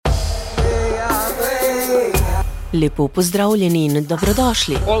Lepo pozdravljeni in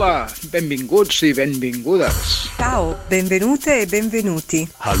dobrodošli. Hola, benvinguts i benvingudes. Ciao, benvenute e benvenuti.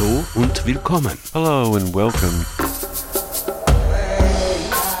 Hallo und willkommen. Hello and welcome.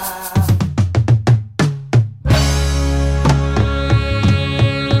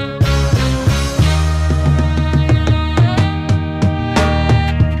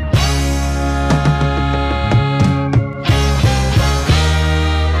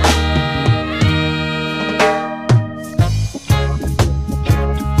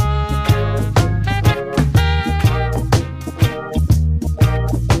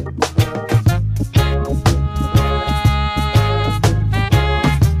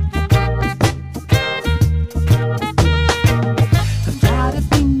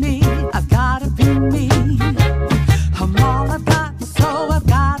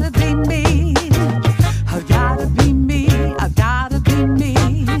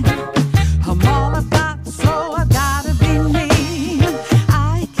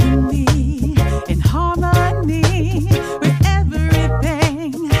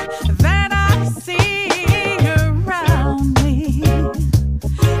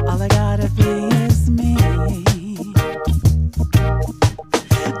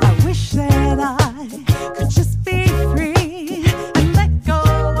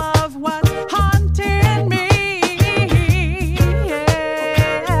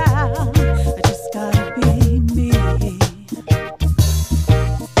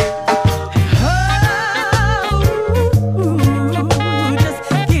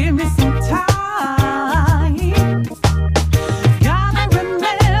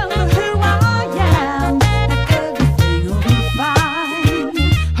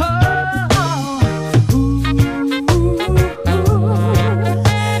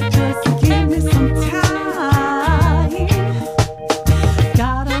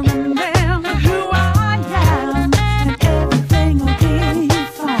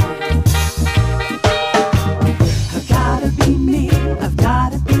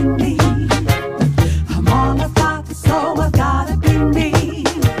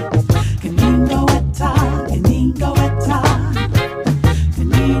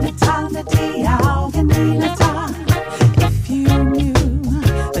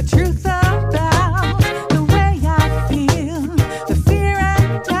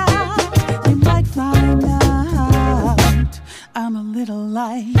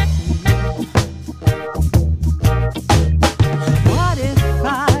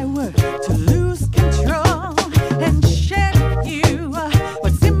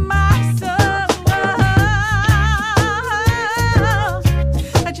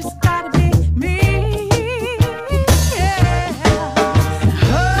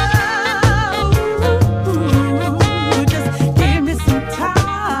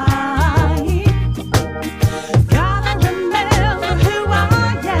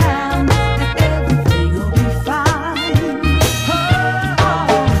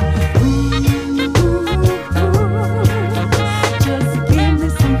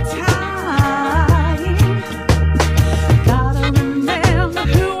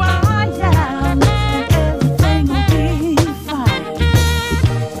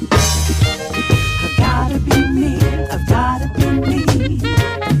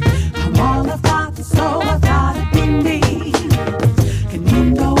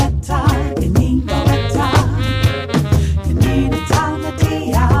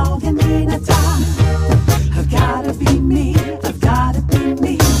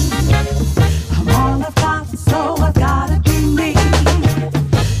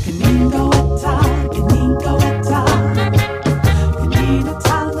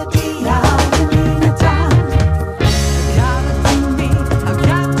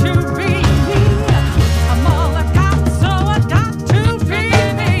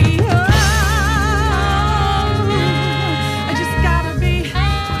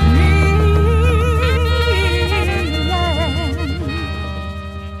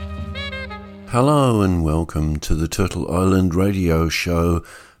 Hello and welcome to the Turtle Island radio show,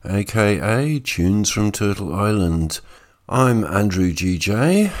 aka Tunes from Turtle Island. I'm Andrew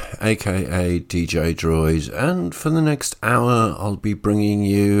GJ, aka DJ Droid, and for the next hour I'll be bringing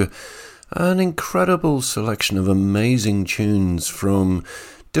you an incredible selection of amazing tunes from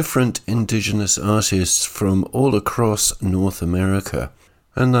different indigenous artists from all across North America.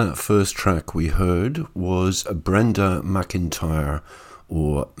 And that first track we heard was Brenda McIntyre,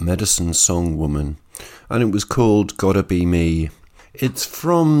 or Medicine Song Woman, and it was called Gotta Be Me. It's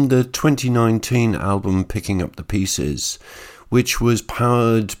from the 2019 album Picking Up the Pieces, which was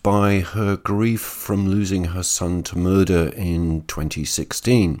powered by her grief from losing her son to murder in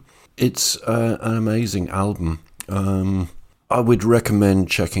 2016. It's an amazing album, I would recommend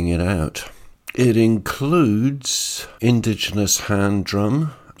checking it out. It includes indigenous hand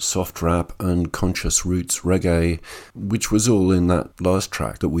drum, soft rap and conscious roots reggae, which was all in that last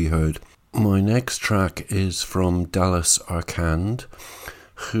track that we heard. My next track is from Dallas Arcand,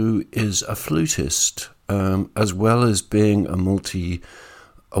 who is a flutist, as well as being a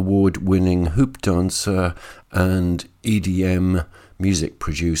multi-award-winning hoop dancer and EDM music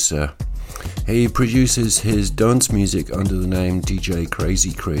producer. He produces his dance music under the name DJ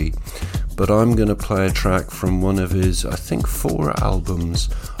Crazy Cree, but I'm going to play a track from one of his, I think, 4 albums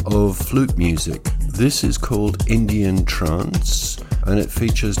of flute music. This is called Indian Trance, and it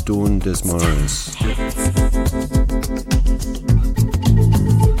features Dawn Desmarais.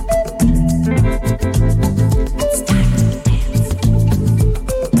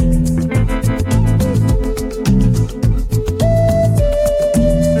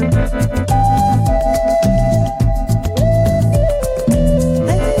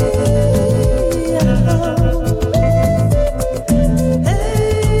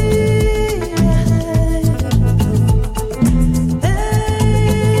 Hey,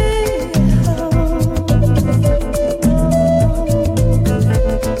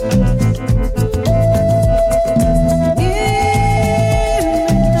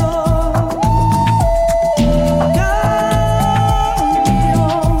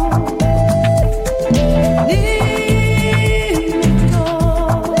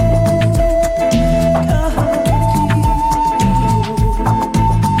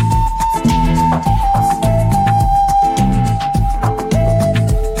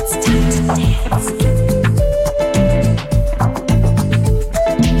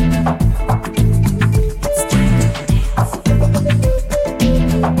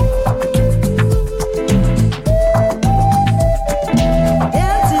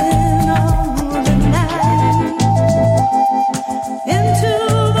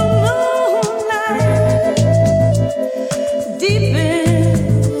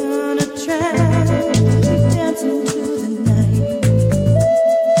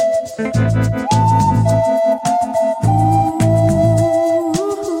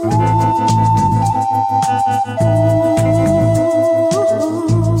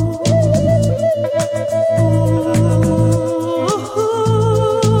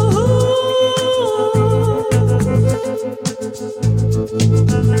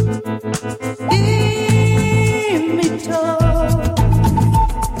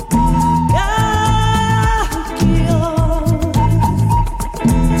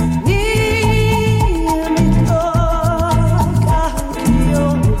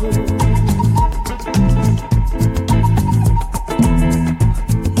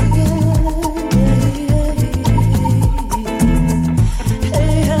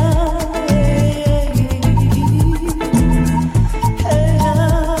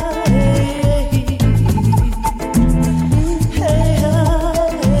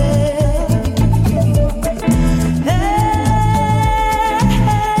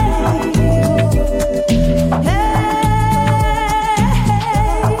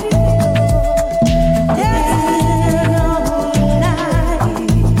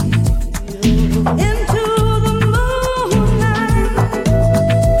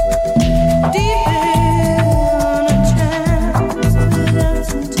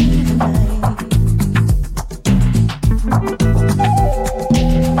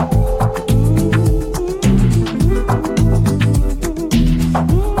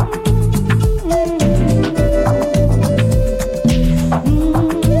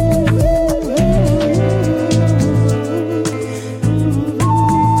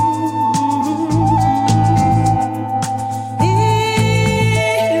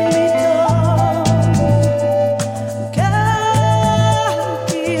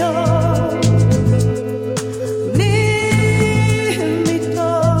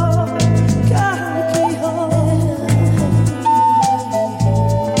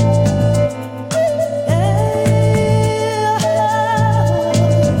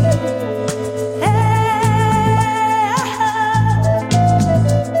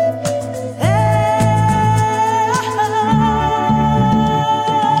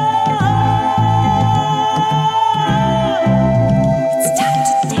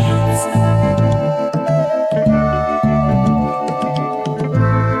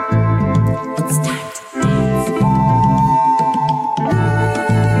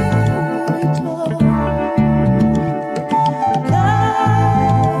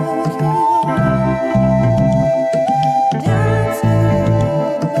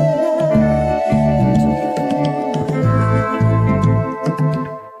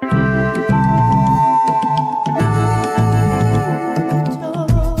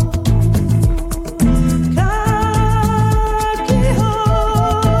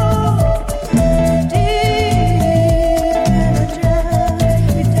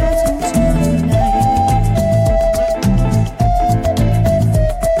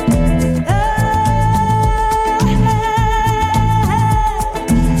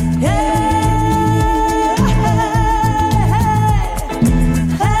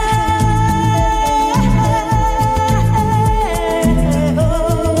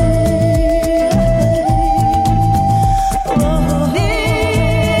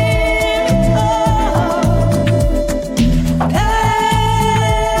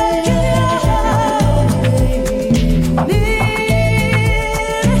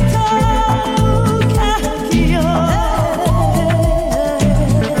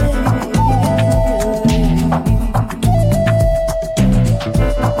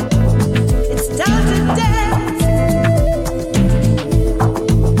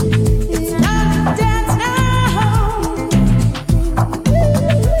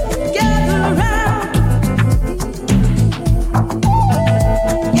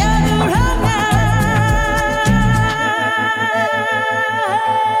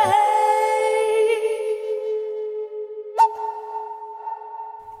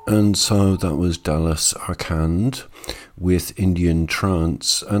 And so that was Dallas Arcand with Indian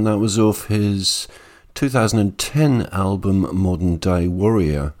Trance, and that was off his 2010 album Modern Day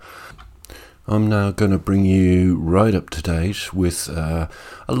Warrior. I'm now going to bring you right up to date with a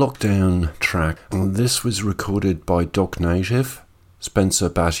lockdown track. This was recorded by Doc Native, Spencer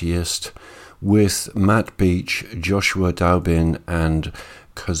Battiest, with Matt Beach, Joshua Daubin and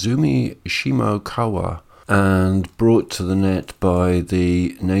Kazumi Shimokawa, and brought to the net by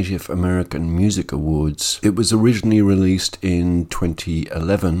the Native American Music Awards. It was originally released in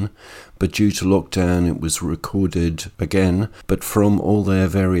 2011, but due to lockdown it was recorded again, but from all their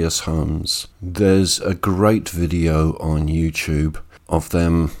various homes. There's a great video on YouTube of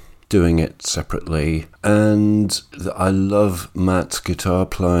them doing it separately, and I love Matt's guitar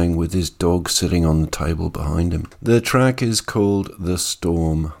playing with his dog sitting on the table behind him. The track is called The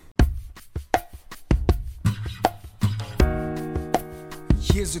Storm.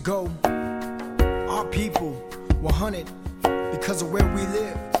 Years ago, our people were hunted because of where we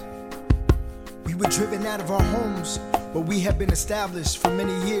lived. We were driven out of our homes, but we have been established for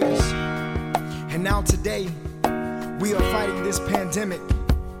many years. And now today, we are fighting this pandemic.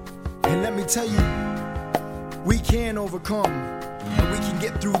 And let me tell you, we can overcome, and we can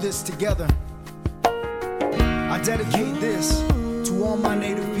get through this together. I dedicate this to all my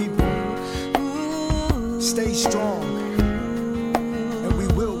native people. Stay strong.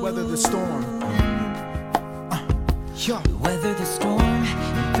 Weather the storm. Weather the storm,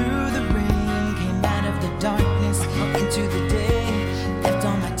 and through the rain, came out of the darkness into the day. Left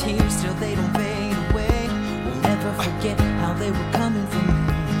all my tears till they don't fade away. Will never forget how they were coming from me.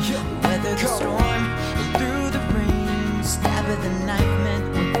 Weather the storm, and through the rain, stab of the knife meant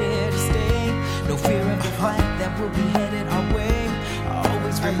we're here to stay. No fear of the fight that will be headed our way. I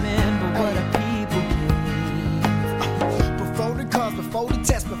always remember what our people gave. Before the cars, before the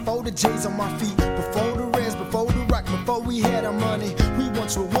test, before the J's on my feet, before the res, before the rock, before we had our money, we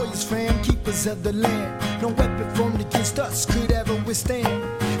once were warriors, fam, keepers of the land. No weapon formed against us could ever withstand.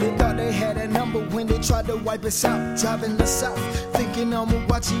 They thought they had a number when they tried to wipe us out, driving us south, thinking on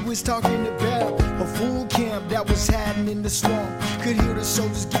what he was talking about. A full camp that was hiding in the swamp, could hear the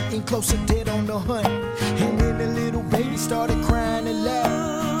soldiers getting closer, dead on the hunt. And then the little baby started crying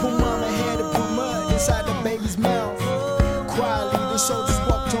aloud. Poor mama had to put mud inside the baby's mouth. Quietly, the soldiers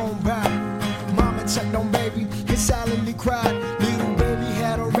walked on by. Mama checked on baby and silently cried. Little baby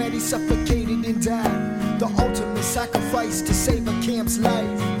had already suffocated and died. The ultimate sacrifice to save a camp's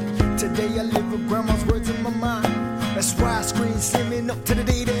life. Today I live with grandma's words in my mind. That's why I scream slimming up to the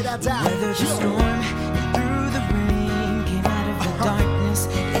day that I die. Weather the storm, and through the rain, came out of the darkness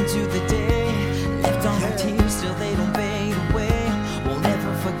into the day. Left all my tears till they don't fade away. We'll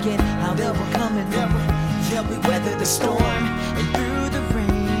never forget how they were coming from. Yeah, we weathered the storm, and through the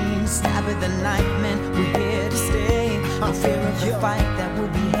rain, stab of the knife meant we're here to stay. No fear of the fight that will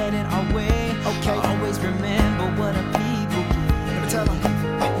be headed our way. Okay. I always remember what our people gave. Let me tell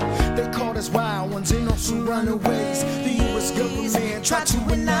them, they called us wild ones and also runaways. The U.S. government tried to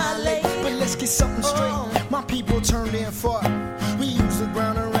annihilate, but let's get something straight. My people turned in far. We used the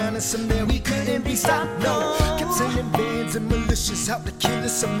ground around us and then we couldn't be stopped, no. Kept sending bands and militias out to kill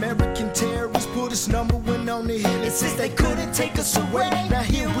us. American terrorists put us number one on the hill. It says they couldn't take us away. Now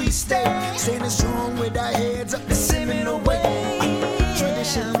here we stay, standing strong with our heads up, assembling away.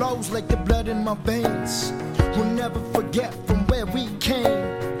 Tradition flows like the blood in my veins. We'll never forget from where we came.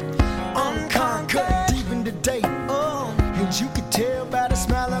 Unconquered, deep in the day. And you can tell by the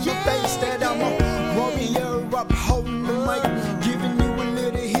smile on my face that I'm a warrior up holding the mic, giving you a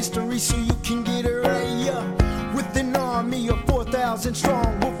little history so you can get it right. Yeah. With an army of 4,000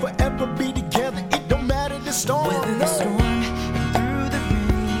 strong, we'll forever be together. It don't matter the storm. Weather the storm, and through the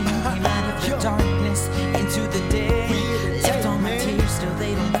rain, came out of the darkness into the day. Left all my tears till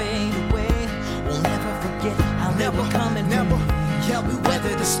they don't fade away. We'll never forget how they were coming. Never. Yeah, we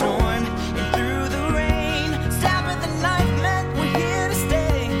weather the storm, and through the rain, stab of the knife meant we're here to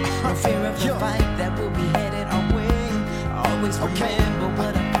stay. No fear of the fight that will be headed our way. Always remember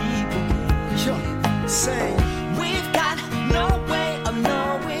what our people gave. Say, we've got no way of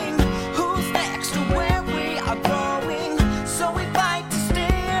knowing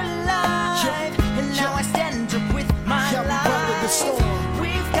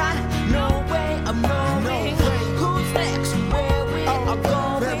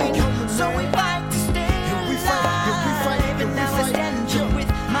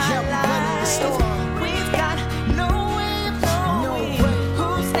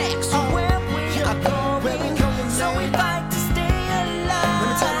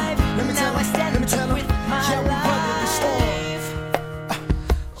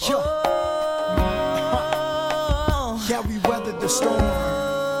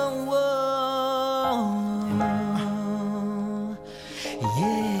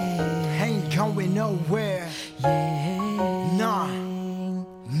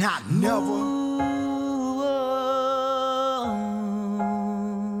forever.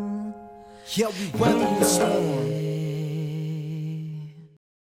 Yeah, we weather the storm.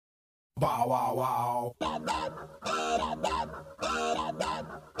 Bow, wow, wow.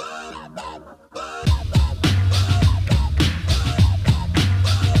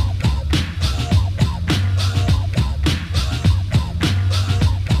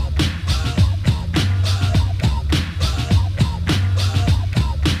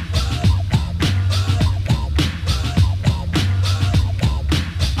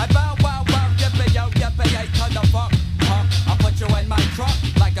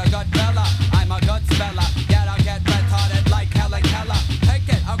 Like a good fella, I'm a good speller. Yet I'll get retarded like Helen Keller. Take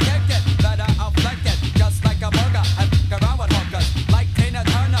it, I'll kick it, better I'll flick it. Just like a burger, I f*** around with hookers. Like Tina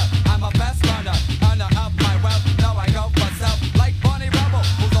Turner, I'm a fast runner. Earner of my wealth, now I go for self. Like Bonnie Rebel,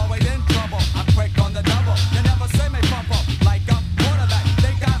 who's always in trouble. I'm quick on the double, you never see me fumble. Like a quarterback,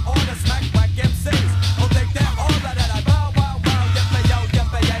 they got all the smack whack MCs. Who think they're all that I bow, wow, wow, yippee yo,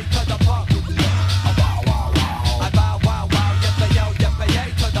 yippee yay to the punk. I bow, wow, wow. I bow, wow, wow, yippee yo, yippee yay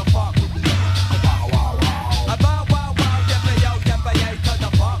to the funk. I bow, wow, wow. I bow, wow, wow, yippee yo, yippee yay to the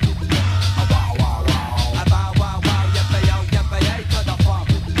funk. I bow, wow, wow. I bow, wow, wow, yippee yo, yippee yay to the funk.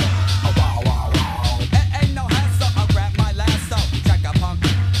 I bow, wow, wow. It ain't no hassle, I'll grab my lasso. Check a punk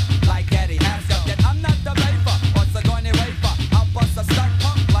like Eddie Haskell. Yet I'm not the vapor or Sigourney Weaver. I'll bust a stunt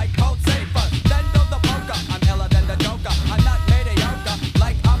punk like Cold Safer. Then do the poker, I'm iller than the Joker. I'm not mediocre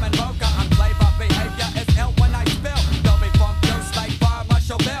like I'm in Boca. I'm flavor behavior is ill when I spill. They'll be funk juice like Fire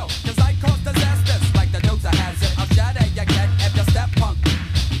Marshal Bill. Cause I cause disasters like the news has it. I'll shatter your kid if you step punk.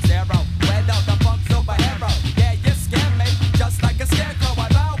 Zero, without the funk superhero. Yeah, you scare me just like a scarecrow. I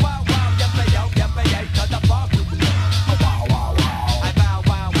bow, wow, wow, yippee yo, yippee yay to the funk. I bow, wow, wow. I bow,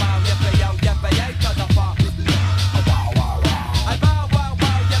 wow, wow, yippee yo, yippee yay to the funk. I bow, wow, wow. I bow, wow,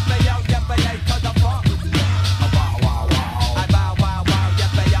 wow, yippee yo, yippee yay to the funk. I bow, wow, wow. I bow, wow, wow,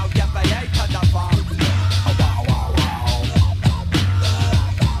 yippee yo, yippee yay to the funk. I bow, wow, wow.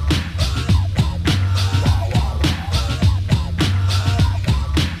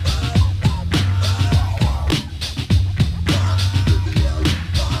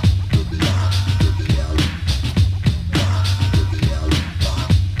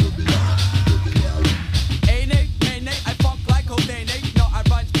 I funk like Houdini. No, I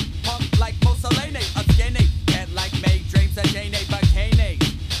run punk like Mussolini. I'm skinny, can't like me. Dreams of Jane Bikini.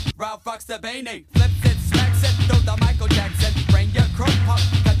 Ralph rocks the Beanie. Flips it, smacks it, through the Michael Jackson. Bring your crew punk,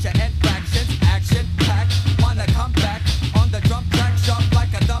 cut your infractions. Action pack, wanna come back. On the drum track, sharp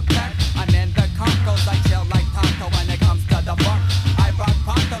like a dump pack. I'm in the Concos, I chill like Tonto when it comes to the funk. I rock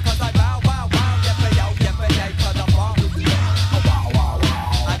Ponto cause I bow, wow, wow, yippee yo, yippee yay to the funk. I bow, wow,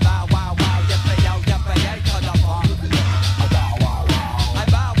 wow. I bow, wow, wow, yippee yo, yippee yay to the funk. I bow, wow, wow. I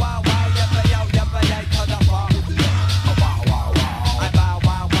bow, wow, wow, yippee yo, yippee yay to the funk. I bow, wow, wow. I bow,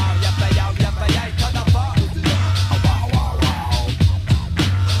 wow, wow, yippee yo, yippee yay to the funk. I bow, wow, wow.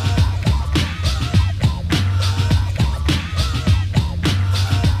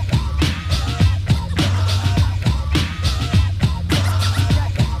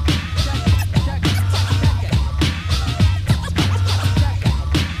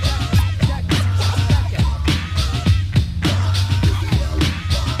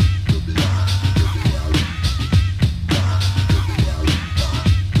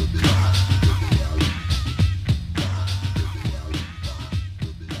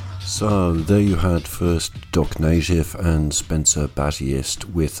 So there you had first Doc Native and Spencer Battiest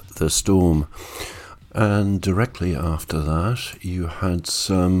with The Storm. And directly after that you had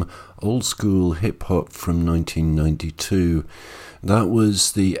some old school hip hop from 1992. That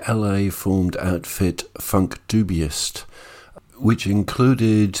was the LA formed outfit Funk Dubious, which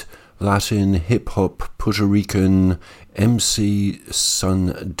included Latin hip hop Puerto Rican MC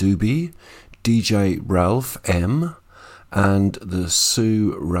Sun Doobie, DJ Ralph M, and the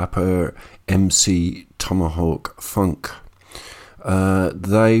Sioux rapper MC Tomahawk Funk.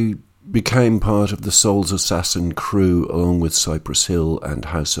 They became part of the Soul's Assassin crew along with Cypress Hill and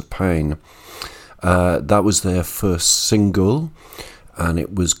House of Pain. That was their first single and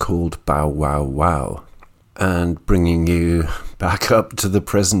it was called Bow Wow Wow. And bringing you back up to the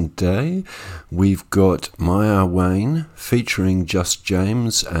present day, we've got Maya Wayne featuring Just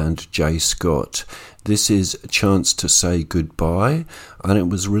James and Jay Scott. This is A Chance to Say Goodbye, and it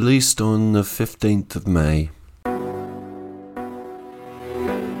was released on the 15th of May.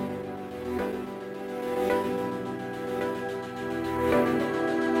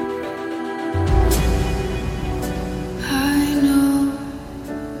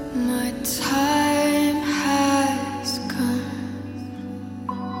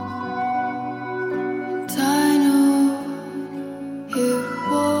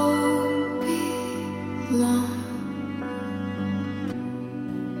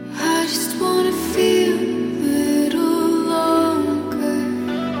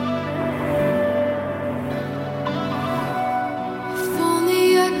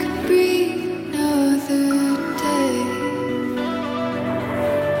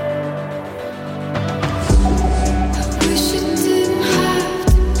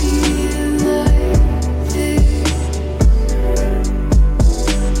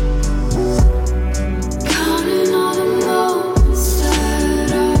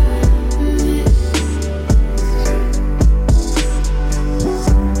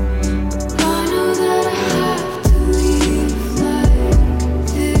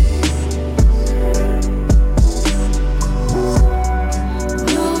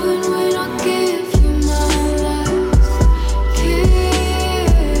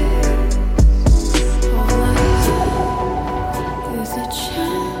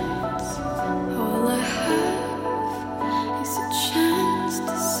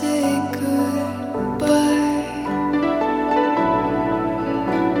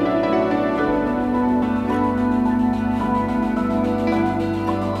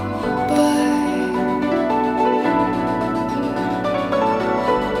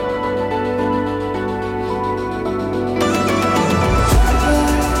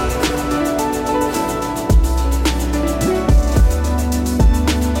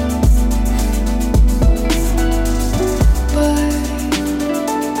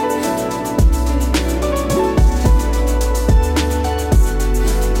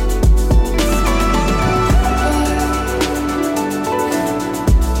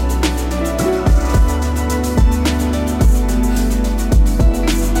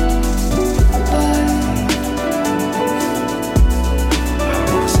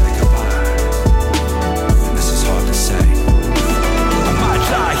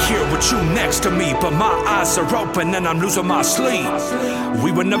 with you next to me, but my eyes are open and I'm losing my sleep.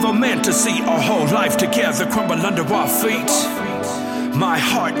 We were never meant to see our whole life together crumble under our feet. My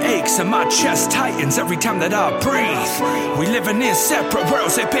heart aches and my chest tightens every time that I breathe. We living in separate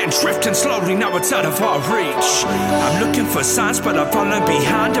worlds, they've been drifting slowly, now it's out of our reach. I'm looking for signs, but I've fallen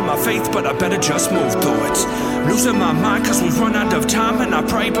behind in my faith, but I better just move through it. Losing my mind cause we've run out of time, and I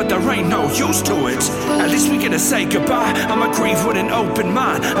pray, but there ain't no use to it. At least we get to say goodbye, I'ma grieve with an open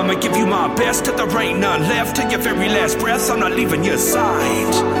mind. I'ma give you my best till there ain't none left. Till your very last breath, I'm not leaving your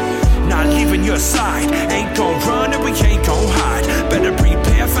side. Not leaving your side. Ain't gon' run and we ain't gon' hide. Better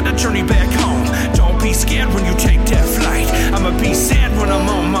prepare for the journey back home. Don't be scared when you take that flight. I'ma be sad when I'm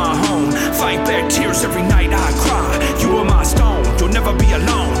on my own. Fight back tears every night I cry. You are my stone, you'll never be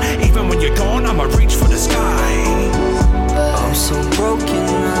alone. Even when you're gone, I'ma reach for the sky. I'm so broken,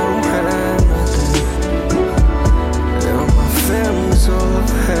 I don't have nothing. And my family's all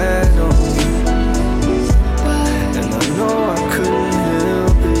I've had on me. And I know I couldn't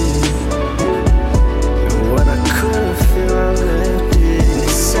help it. And what I couldn't feel, I left it. They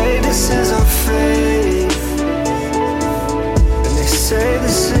say this is our fate. And they say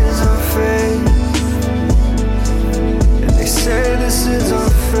this is our fate. And they say this is our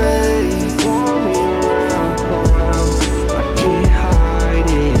fate. Want me around. I can't hide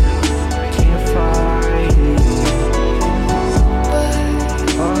it, can't fight it.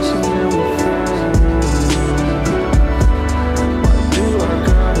 Awesome and we found. Why do I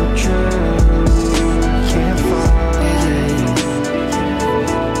gotta drown? Can't fight it.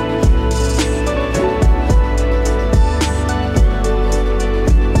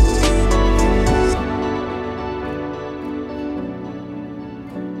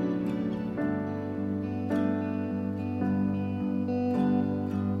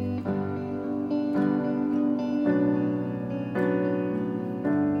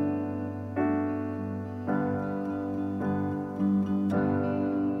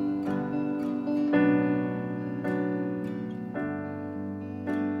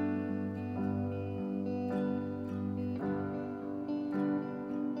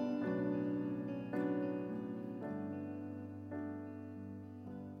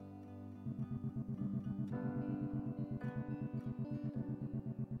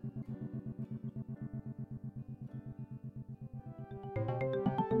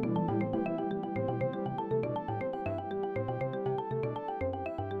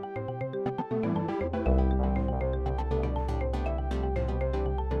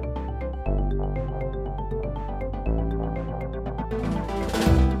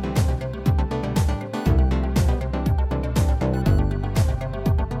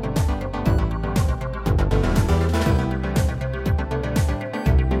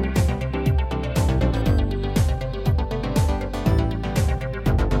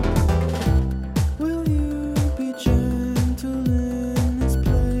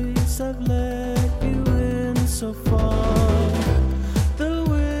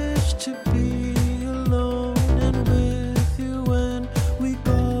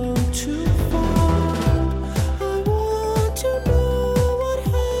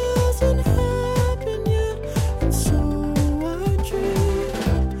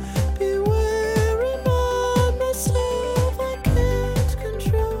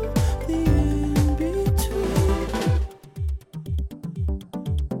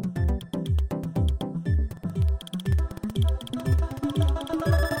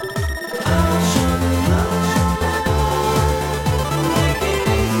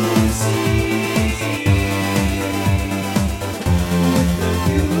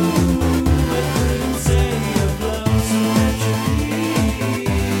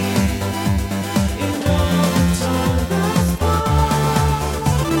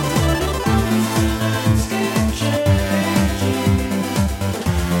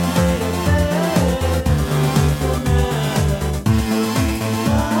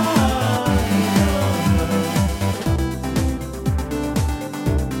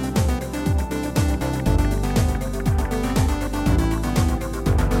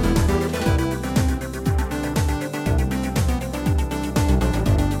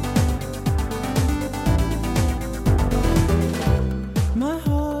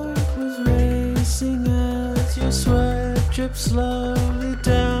 drips slowly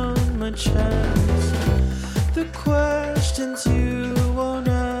down my chest. The questions you won't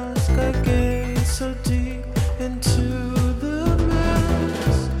ask, I gaze so deep into the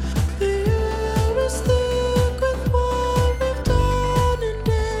mess. The air is thick with what we've done, and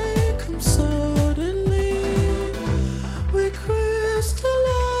they come suddenly. We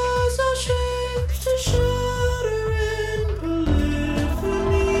crystallize our shapes to shatter in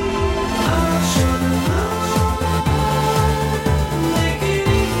polyphony.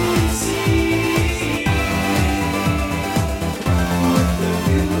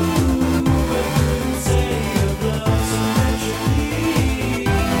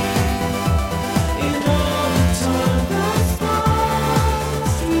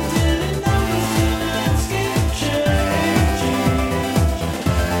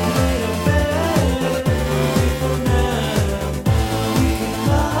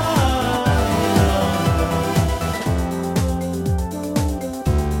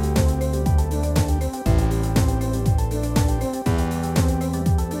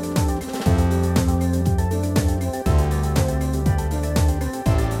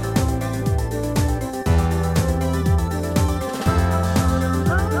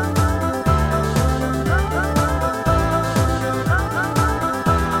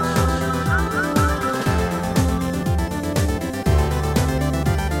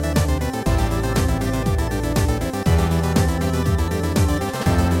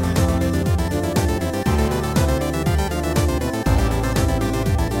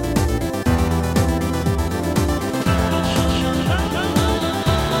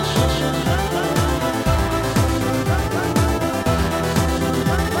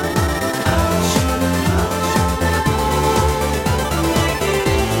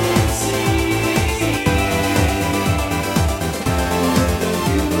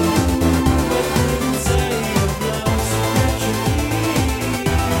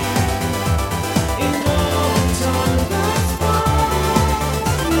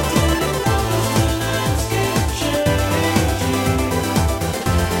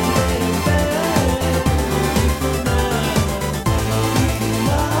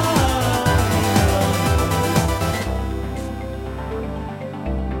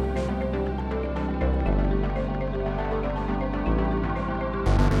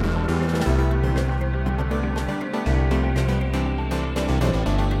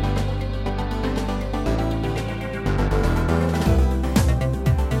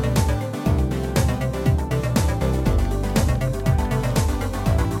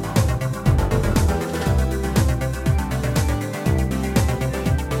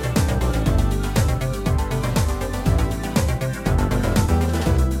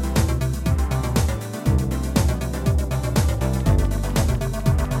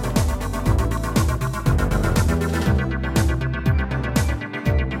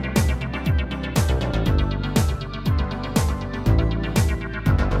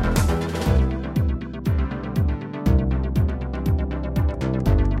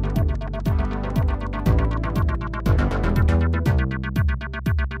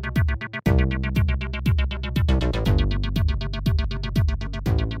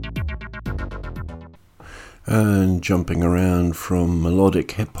 and jumping around from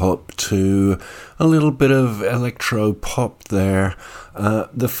melodic hip-hop to a little bit of electro-pop there.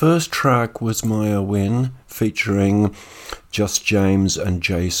 The first track was Maya Win, featuring Just James and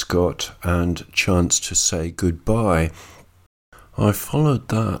Jay Scott and Chance to Say Goodbye. I followed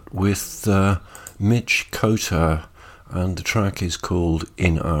that with Mitch Kota, and the track is called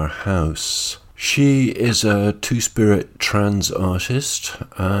In Our House. She is a two-spirit trans artist,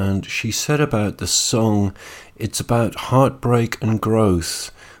 and she said about the song, it's about heartbreak and growth,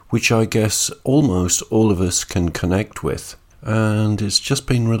 which I guess almost all of us can connect with. And it's just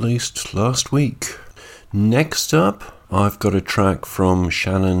been released last week. Next up, I've got a track from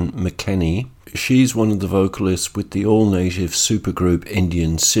Shannon McKenney. She's one of the vocalists with the all-native supergroup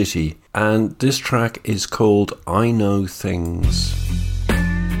Indian City, and this track is called I Know Things.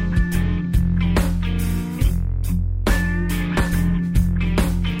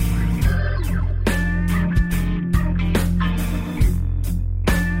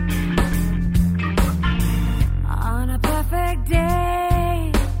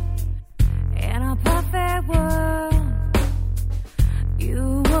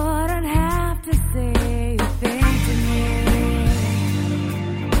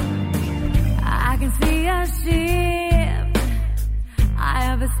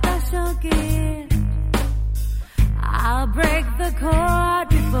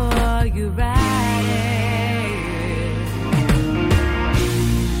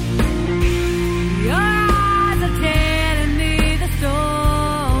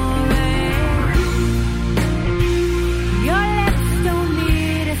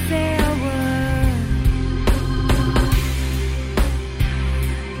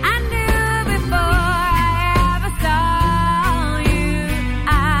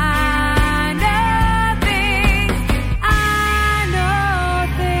 I know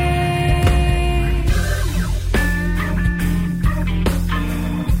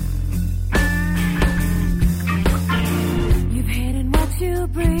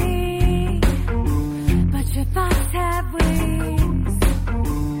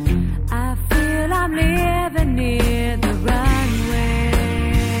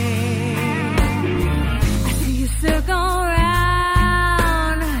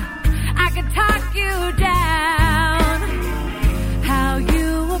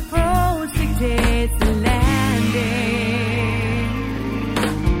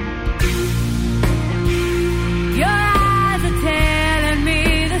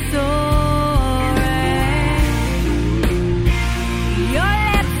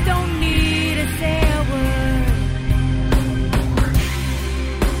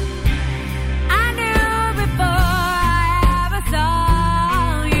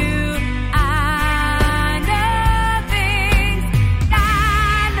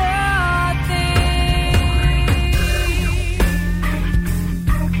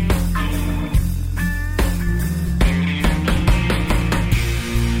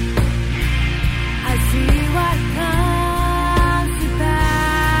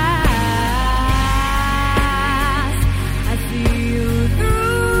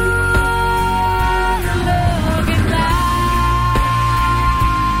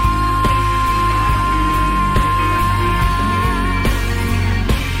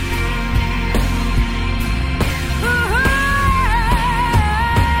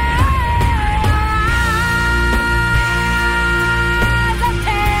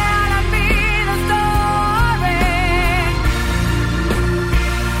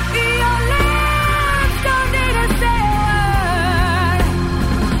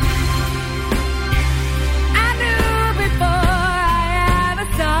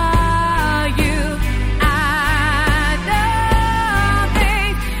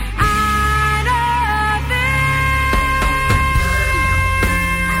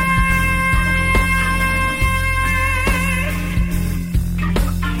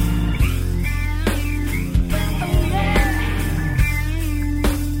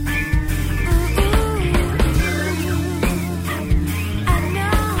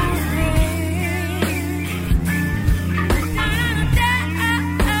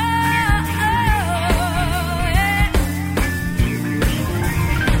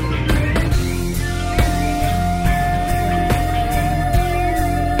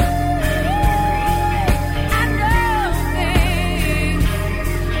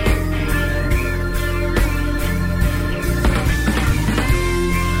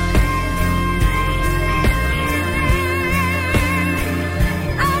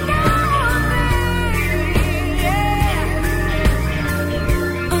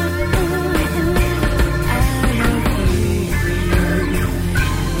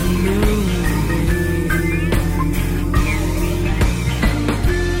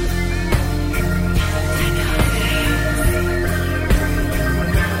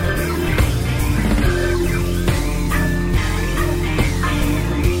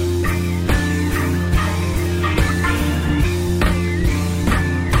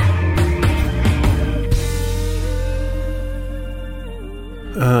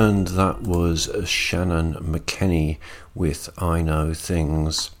And that was Shannon McKenny with I Know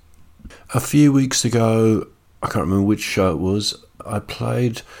Things. A few weeks ago, I can't remember which show it was, I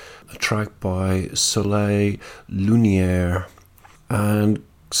played a track by Soleil Lunière and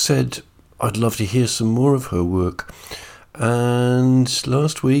said I'd love to hear some more of her work. And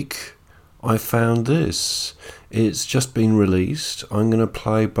last week I found this. It's just been released. I'm going to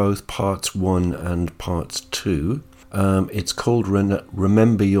play both parts 1 and parts 2. It's called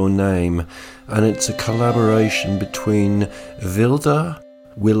Remember Your Name, and it's a collaboration between Vilda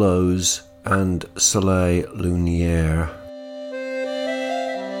Willows and Soleil Lunière.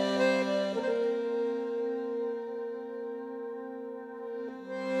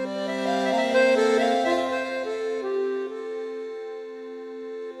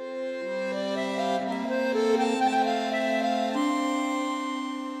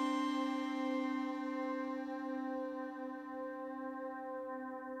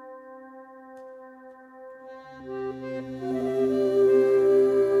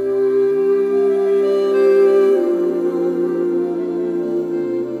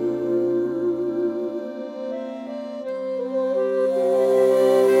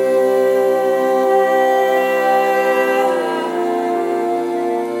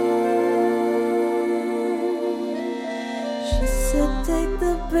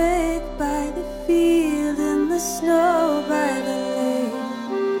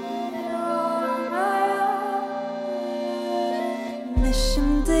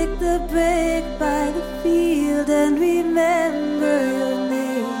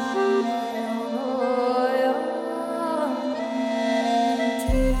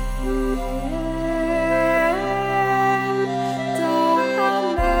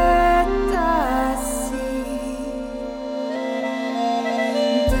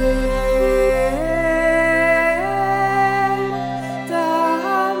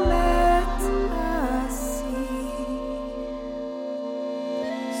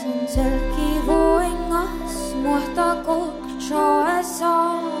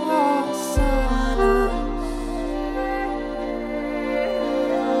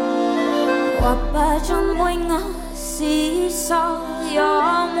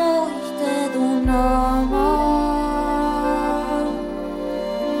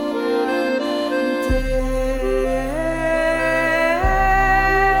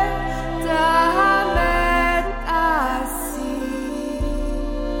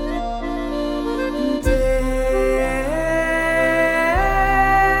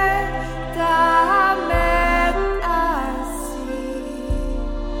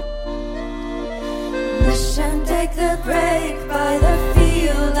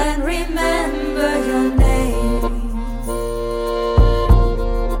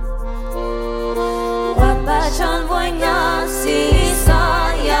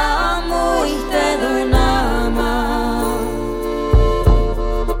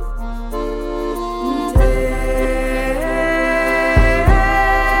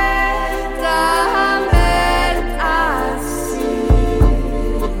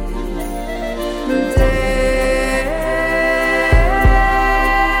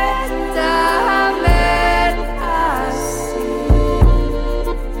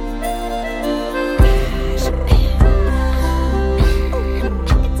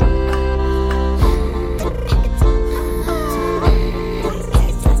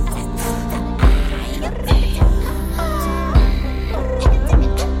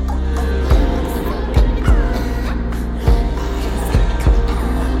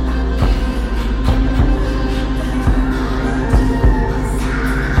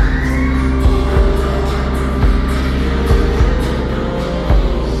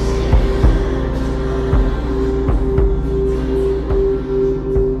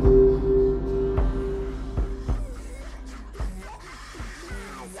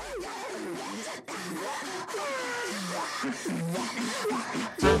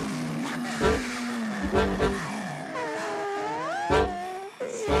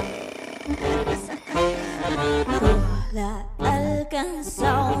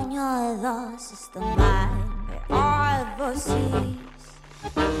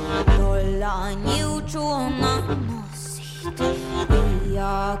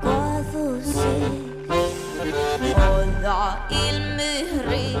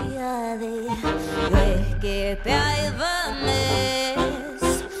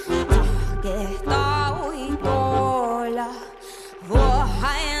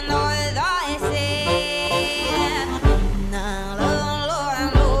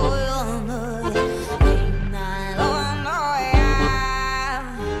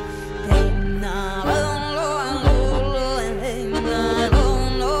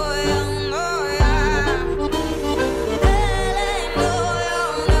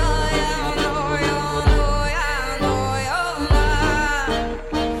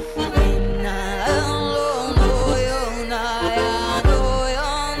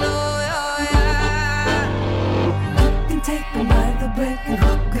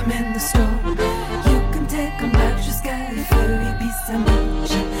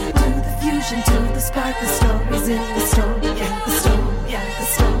 mission to the spark. The story's in the story, yeah, the story, yeah, the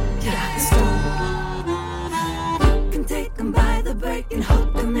story, yeah, the story. You can take them by the break and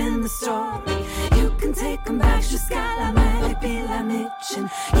hook them in the story. You can take them back jusqu'à la mer et puis la mission.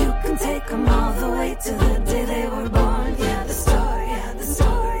 You can take them all the way to the day they were born. Yeah, the story, yeah, the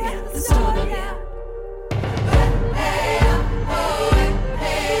story, yeah, the story, yeah.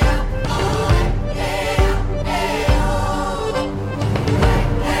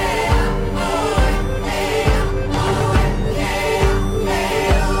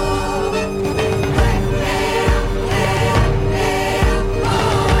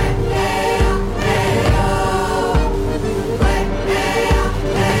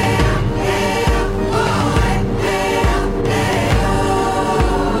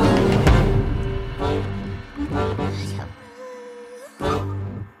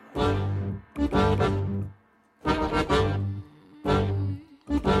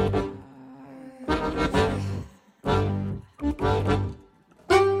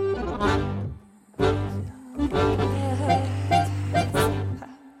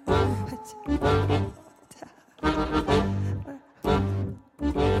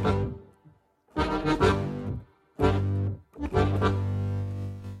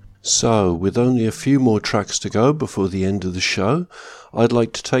 So, with only a few more tracks to go before the end of the show, I'd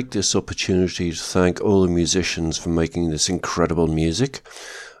like to take this opportunity to thank all the musicians for making this incredible music,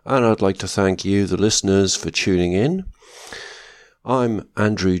 and I'd like to thank you, the listeners, for tuning in. I'm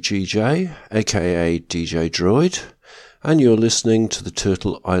Andrew GJ, aka DJ Droid, and you're listening to the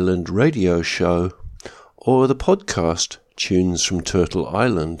Turtle Island radio show, or the podcast, Tunes from Turtle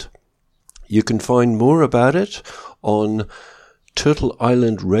Island. You can find more about it on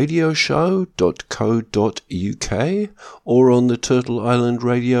turtleislandradioshow.co.uk or on the Turtle Island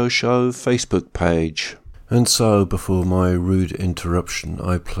Radio Show Facebook page. And so, before my rude interruption,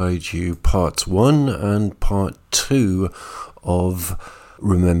 I played you parts 1 and part 2 of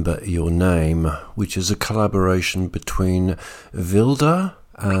Remember Your Name, which is a collaboration between Vilda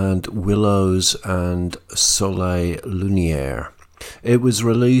and Willows and Soleil Lumiere. It was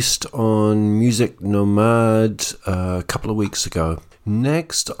released on Music Nomad a couple of weeks ago.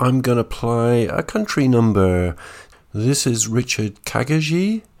 Next, I'm going to play a country number. This is Richard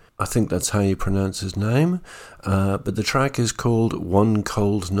Kagaji. I think that's how you pronounce his name. But the track is called One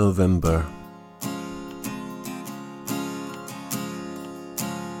Cold November.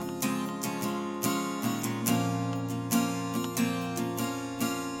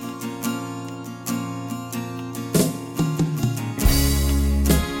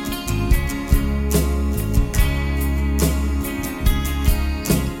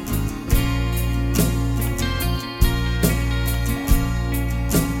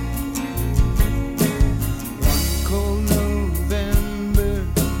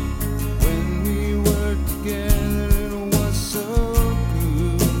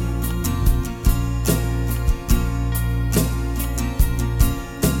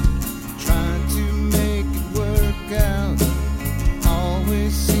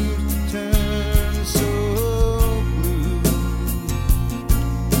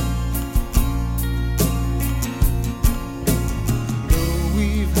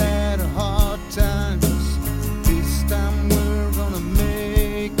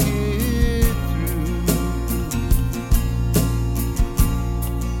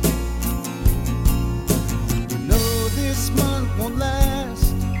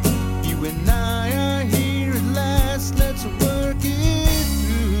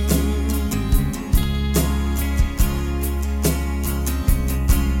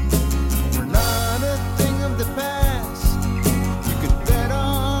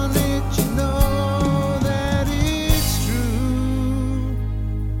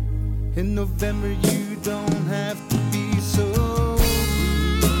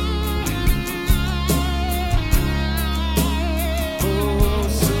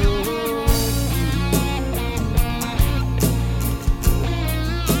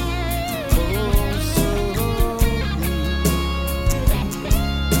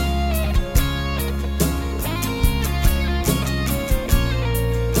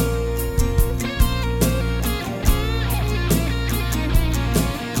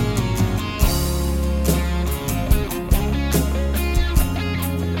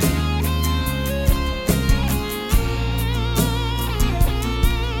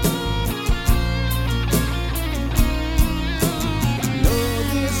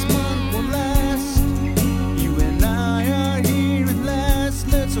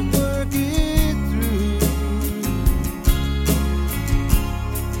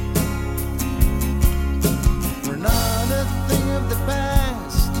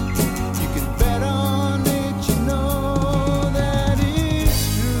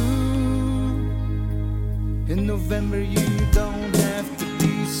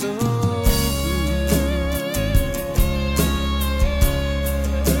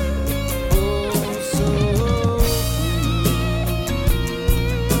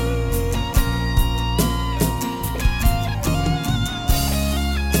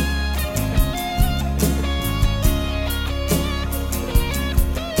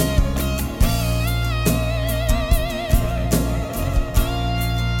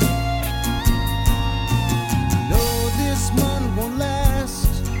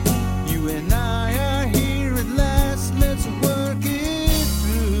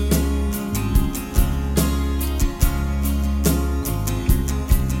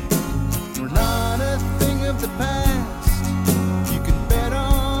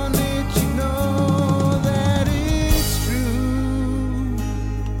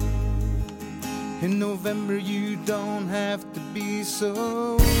 In November you don't have to be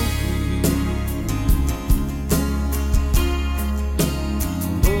so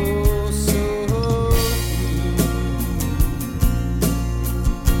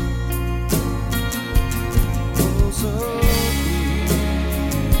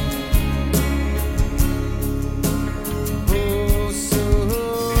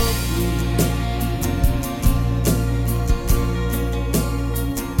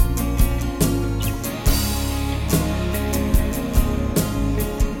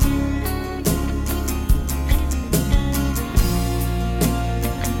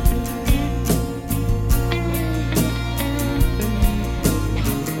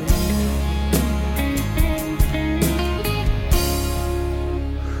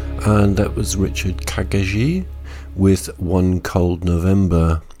and that was Richard Kagaji with One Cold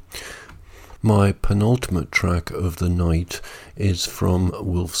November. My penultimate track of the night is from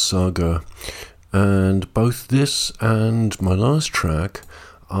Wolf Saga, and both this and my last track,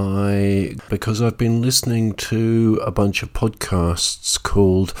 because I've been listening to a bunch of podcasts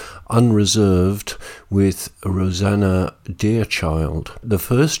called Unreserved with Rosanna Deerchild. The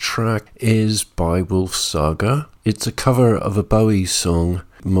first track is by Wolf Saga. It's a cover of a Bowie song.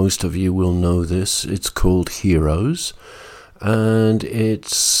 Most of you will know this. It's called Heroes, and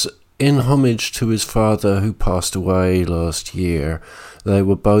it's in homage to his father who passed away last year. They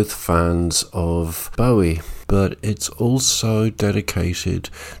were both fans of Bowie, but it's also dedicated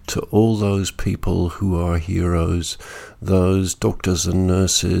to all those people who are heroes, those doctors and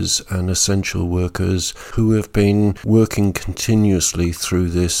nurses and essential workers who have been working continuously through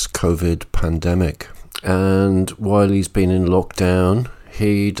this COVID pandemic. And while he's been in lockdown,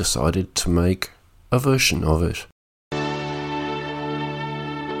 he decided to make a version of it.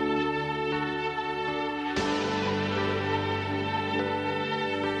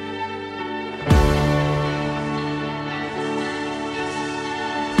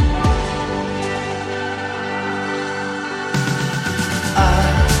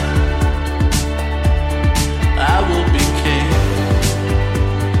 I will be king,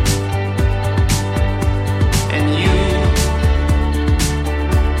 and you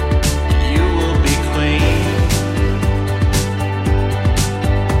will be queen.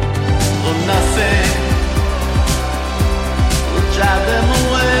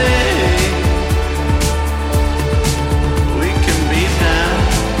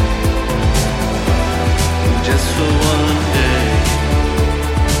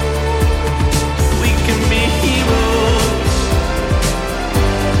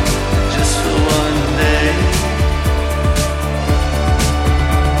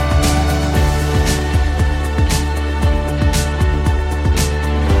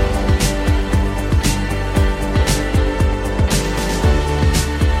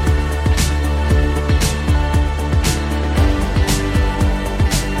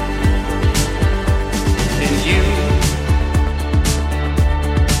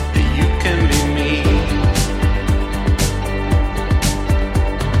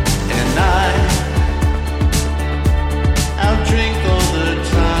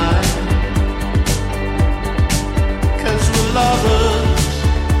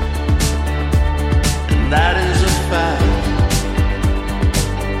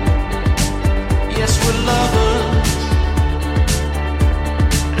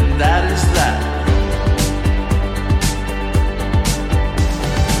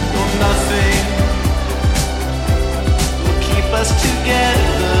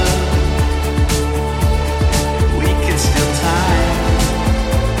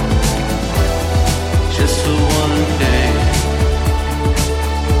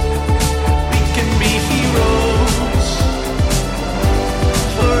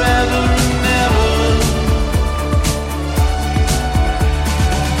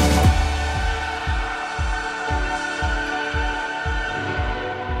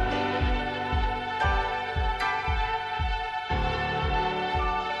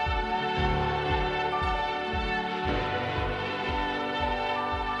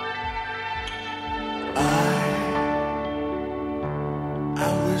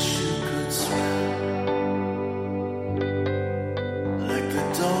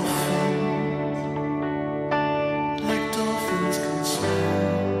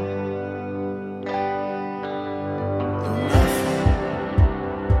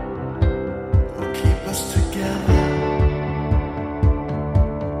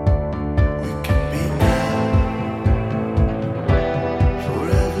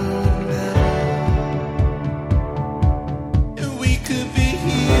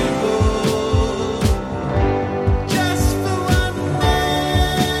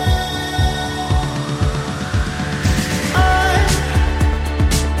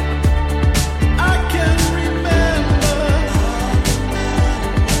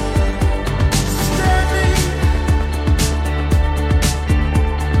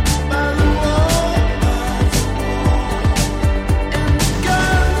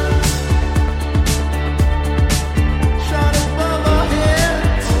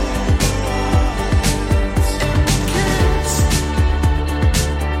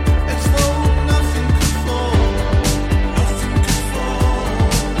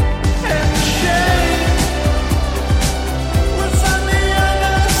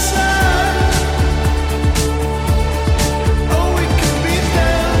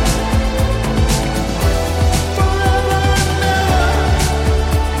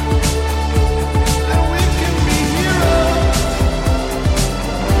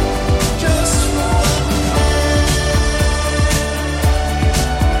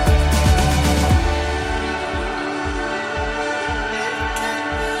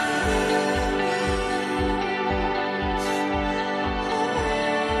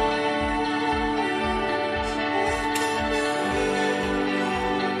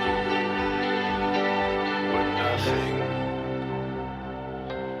 nothing,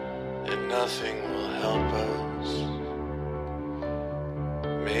 and nothing will help us.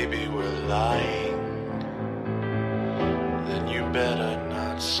 Maybe we're lying, then you better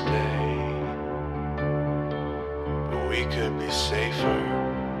not stay. But we could be safer,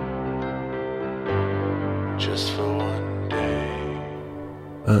 just for one day.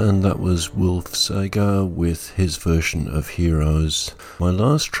 And that was Wolf Sega with his version of Heroes. My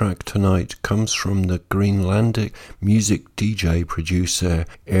last track tonight comes from the Greenlandic music DJ producer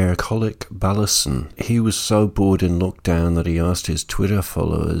Erkolik Ballison. He was so bored in lockdown that he asked his Twitter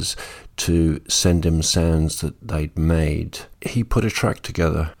followers to send him sounds that they'd made. He put a track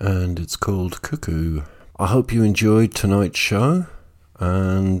together and it's called Cuckoo. I hope you enjoyed tonight's show,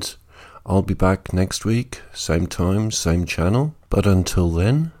 and I'll be back next week, same time, same channel. But until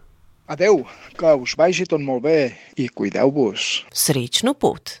then... Adeu, que us vagi tot molt bé i cuideu-vos. Srečno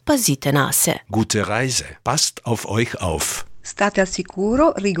pot, pazite na se. Gute Reise, passt auf euch auf. State al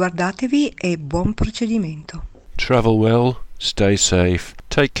sicuro, riguardatevi e buon procedimento. Travel well, stay safe,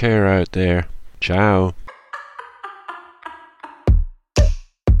 take care out there. Ciao.